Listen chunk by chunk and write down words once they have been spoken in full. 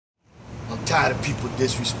tired of people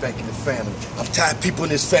disrespecting the family. I'm tired of people in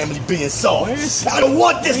this family being soft. I don't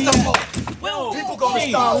want this no more. Well, People gonna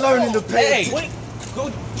start learning to pay attention.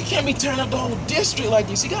 Wait, you can't be turning up the whole district like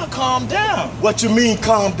this. You gotta calm down. What you mean,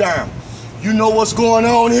 calm down? You know what's going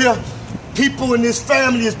on here? People in this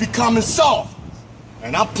family is becoming soft.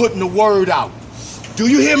 And I'm putting the word out. Do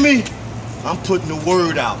you hear me? I'm putting the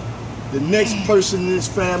word out. The next person in this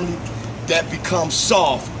family that becomes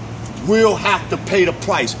soft will have to pay the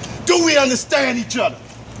price. Do we understand each other?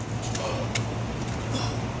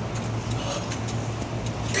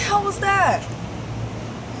 What the hell was that?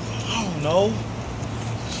 I don't know.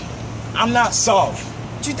 I'm not soft.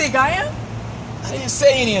 Do you think I am? I didn't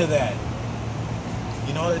say any of that.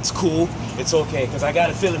 You know, it's cool. It's okay, because I got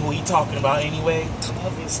a feeling who he talking about anyway.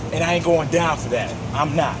 Obviously. And I ain't going down for that.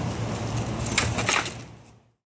 I'm not.